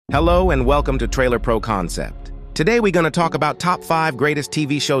Hello and welcome to Trailer Pro Concept. Today we're going to talk about top 5 greatest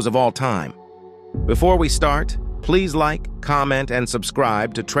TV shows of all time. Before we start, please like, comment, and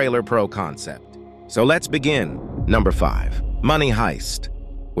subscribe to Trailer Pro Concept. So let's begin. Number 5. Money Heist.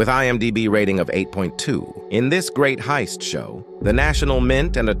 With IMDb rating of 8.2. In this great heist show, the National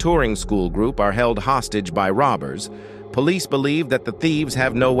Mint and a touring school group are held hostage by robbers. Police believe that the thieves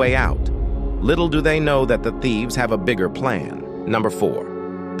have no way out. Little do they know that the thieves have a bigger plan. Number 4.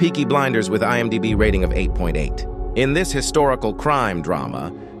 Peaky Blinders with IMDb rating of 8.8. In this historical crime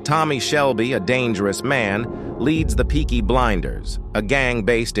drama, Tommy Shelby, a dangerous man, leads the Peaky Blinders, a gang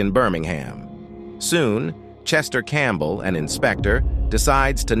based in Birmingham. Soon, Chester Campbell, an inspector,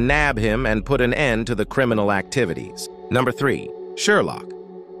 decides to nab him and put an end to the criminal activities. Number 3. Sherlock.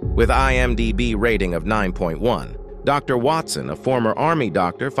 With IMDb rating of 9.1. Dr. Watson, a former army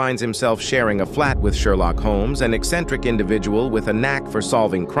doctor, finds himself sharing a flat with Sherlock Holmes, an eccentric individual with a knack for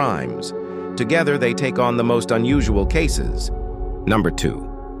solving crimes. Together, they take on the most unusual cases. Number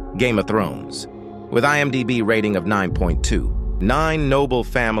 2. Game of Thrones. With IMDb rating of 9.2. 9 noble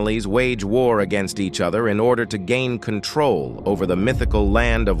families wage war against each other in order to gain control over the mythical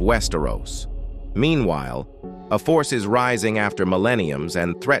land of Westeros. Meanwhile, a force is rising after millenniums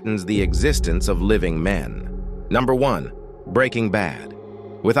and threatens the existence of living men. Number 1. Breaking Bad.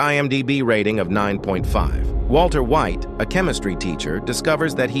 With IMDb rating of 9.5. Walter White, a chemistry teacher,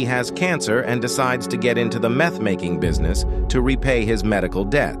 discovers that he has cancer and decides to get into the meth-making business to repay his medical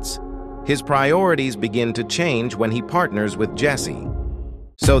debts. His priorities begin to change when he partners with Jesse.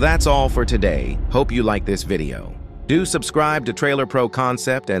 So that's all for today. Hope you like this video. Do subscribe to Trailer Pro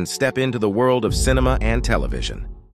Concept and step into the world of cinema and television.